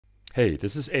Hey,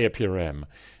 this is AIPRM,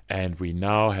 and we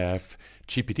now have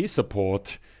GPT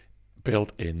support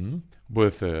built in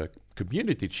with a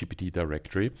community GPT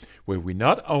directory where we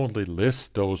not only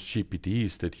list those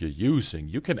GPTs that you're using,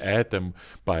 you can add them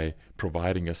by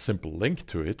providing a simple link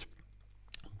to it.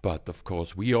 But of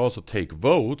course, we also take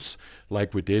votes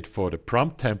like we did for the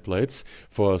prompt templates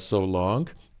for so long.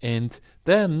 And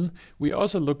then we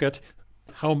also look at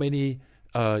how many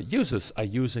users are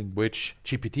using which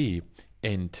GPT.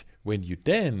 And when you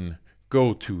then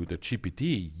go to the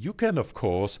GPT, you can, of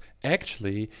course,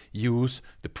 actually use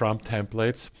the prompt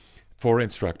templates for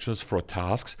instructions, for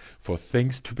tasks, for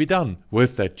things to be done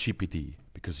with that GPT.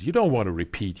 Because you don't want to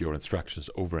repeat your instructions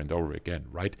over and over again,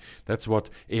 right? That's what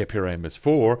AIPRM is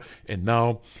for. And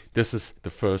now this is the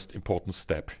first important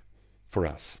step for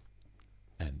us.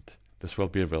 And this will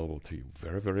be available to you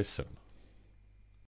very, very soon.